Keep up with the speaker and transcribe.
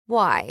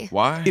Why?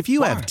 Why? If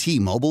you have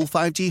T-Mobile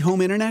 5G home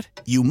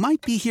internet, you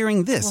might be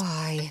hearing this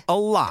Why? a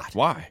lot.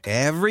 Why?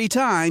 Every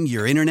time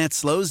your internet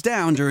slows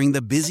down during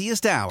the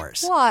busiest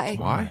hours. Why?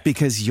 Why?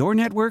 Because your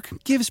network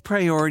gives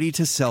priority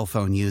to cell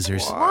phone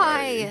users.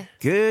 Why?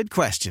 Good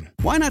question.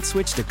 Why not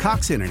switch to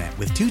Cox Internet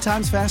with 2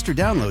 times faster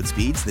download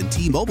speeds than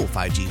T-Mobile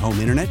 5G home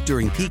internet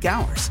during peak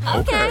hours?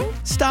 Okay.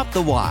 Stop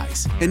the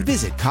whys and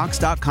visit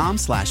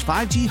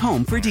cox.com/5G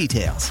home for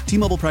details.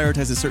 T-Mobile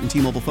prioritizes certain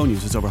T-Mobile phone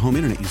users over home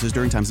internet users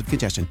during times of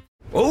congestion.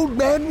 Old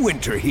Man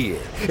Winter here.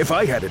 If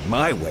I had it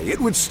my way, it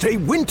would stay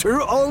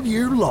winter all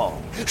year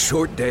long.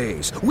 Short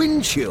days,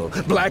 wind chill,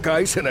 black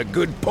ice, and a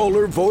good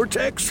polar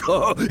vortex.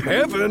 Oh,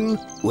 heaven.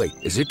 Wait,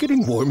 is it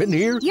getting warm in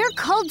here? Your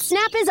cold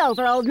snap is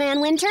over, Old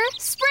Man Winter.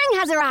 Spring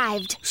has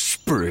arrived.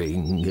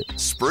 Spring.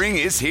 Spring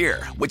is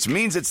here, which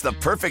means it's the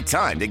perfect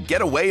time to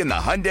get away in the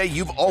Hyundai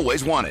you've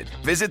always wanted.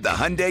 Visit the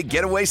Hyundai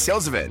Getaway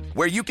Sales Event,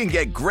 where you can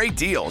get great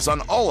deals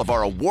on all of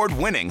our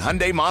award-winning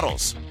Hyundai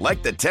models,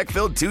 like the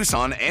tech-filled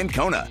Tucson and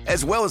Kona,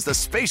 as well as the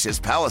spacious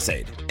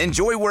Palisade.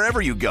 Enjoy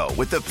wherever you go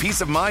with the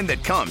peace of mind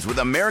that comes with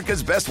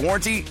America's best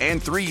warranty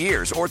and 3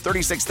 years or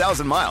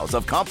 36,000 miles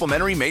of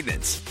complimentary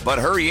maintenance. But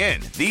hurry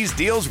in, these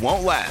deals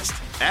won't last.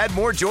 Add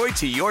more joy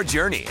to your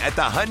journey at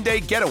the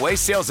Hyundai Getaway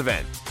Sales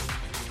Event.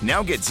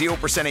 Now get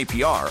 0%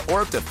 APR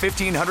or up to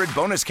 $1,500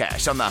 bonus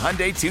cash on the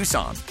Hyundai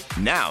Tucson.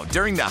 Now,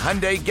 during the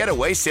Hyundai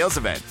Getaway Sales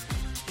Event.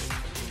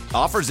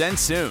 Offers end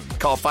soon.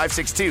 Call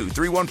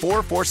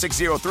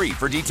 562-314-4603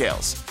 for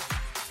details.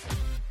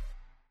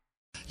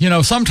 You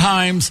know,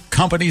 sometimes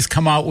companies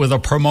come out with a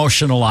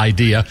promotional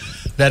idea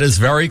that is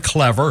very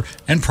clever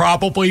and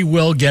probably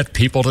will get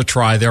people to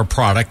try their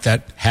product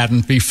that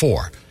hadn't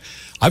before.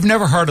 I've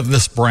never heard of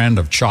this brand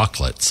of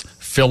chocolates,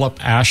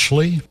 Philip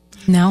Ashley.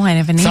 No, I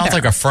never. Sounds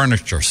like a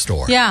furniture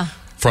store. Yeah.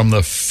 From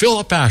the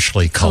Philip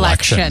Ashley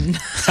collection.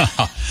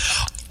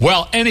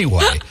 Well,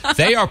 anyway,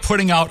 they are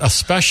putting out a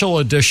special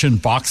edition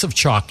box of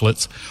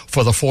chocolates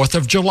for the 4th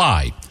of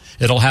July.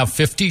 It'll have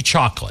 50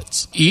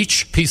 chocolates.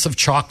 Each piece of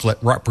chocolate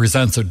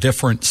represents a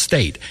different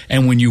state.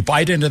 And when you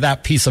bite into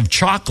that piece of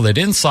chocolate,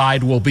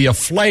 inside will be a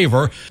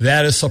flavor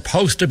that is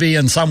supposed to be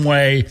in some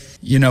way,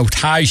 you know,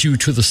 ties you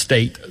to the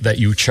state that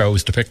you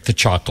chose to pick the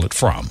chocolate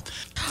from.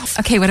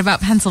 Okay, what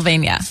about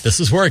Pennsylvania? This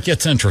is where it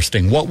gets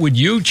interesting. What would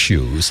you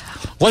choose?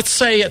 Let's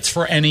say it's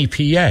for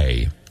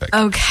NEPA.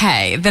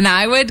 Okay, then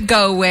I would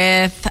go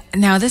with,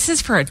 now this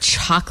is for a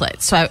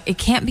chocolate, so it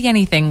can't be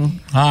anything.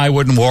 I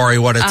wouldn't worry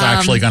what it's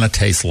actually going to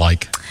taste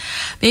like.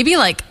 Maybe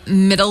like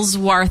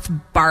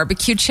Middlesworth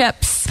barbecue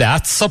chips.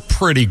 That's a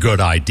pretty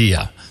good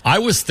idea. I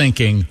was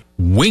thinking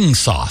wing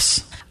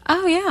sauce.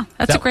 Oh, yeah,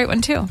 that's a great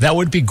one too. That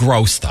would be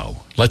gross, though.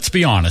 Let's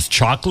be honest.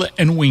 Chocolate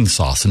and wing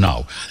sauce,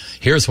 no.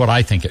 Here's what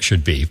I think it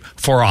should be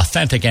for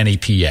authentic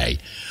NEPA.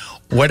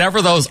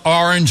 Whatever those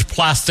orange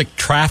plastic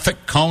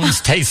traffic cones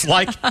taste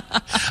like,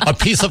 a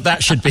piece of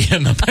that should be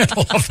in the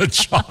middle of the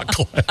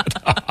chocolate.